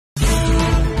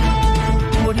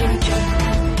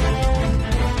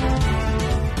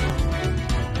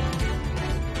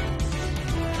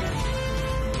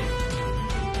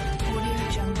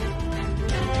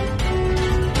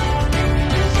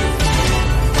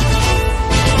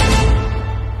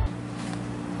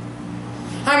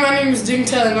is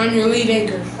Dingtel and I'm your lead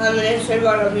anchor. I'm an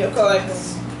Trayvon, I'm your co-anchor.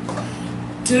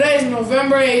 Today is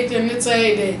November 8th and it's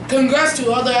A Day. Congrats to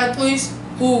all the athletes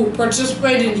who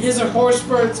participated in his or her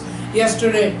sports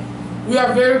yesterday. We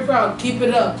are very proud. Keep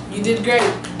it up. You did great.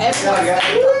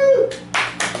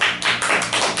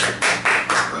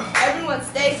 Everyone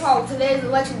stay calm. Today is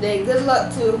election day. Good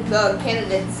luck to the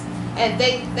candidates. And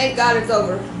thank God it's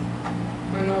over.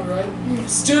 I know, right?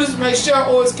 Students, make sure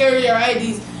always carry your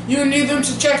IDs. You need them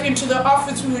to check into the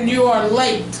office when you are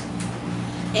late.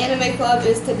 Anime Club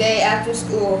is today after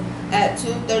school at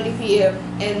 2:30 p.m.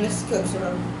 in Mrs. Cook's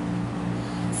room.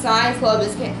 Science Club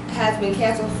has been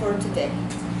canceled for today.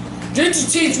 Drink to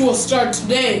Teach will start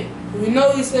today. We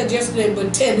know he said yesterday,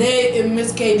 but today in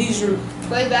Miss KD's room.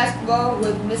 Play basketball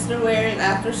with Mr. Waring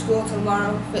after school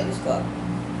tomorrow, Fitness Club.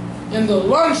 And the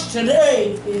lunch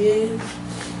today is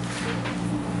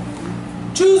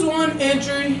choose one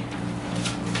entry: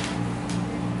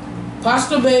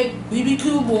 pasta baked,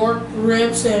 BBQ pork,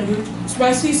 rib sandwich,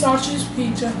 spicy sausage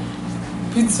pizza,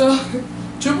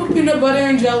 triple peanut butter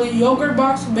and jelly, yogurt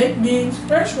box, baked beans,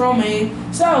 fresh romaine,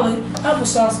 salad,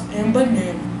 applesauce, and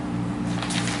banana.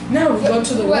 Now we go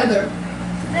to the weather.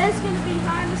 Today's going to be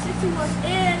high in the 61s,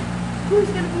 and who's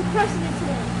going to be president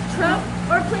today? Trump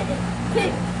or Clinton?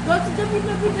 Pick. Go to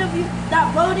www.voting.com.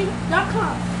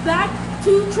 Back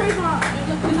to Trayvon and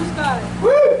look to the sky.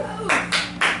 Woo!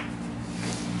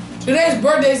 Today's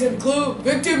birthdays include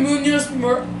Victor Munoz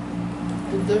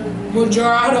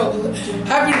Majorado.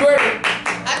 Happy birthday!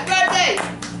 Happy birthday!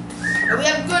 And we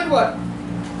have a good one.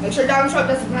 Make sure Donald Trump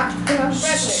doesn't have to happy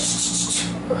birthday.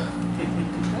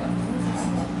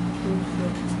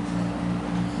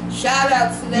 Shout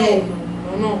outs today.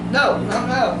 No.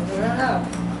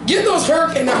 Get those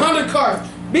Hurricane 100 cards.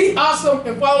 Be awesome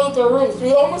and follow the rules.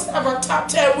 We almost have our top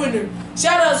 10 winner.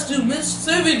 Shout outs to Miss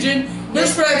Sivigen,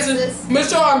 Miss Francis,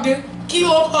 Mr. Ogden,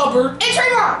 Kilo Hubbard, and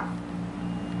Trayvon.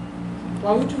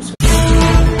 Why would you say?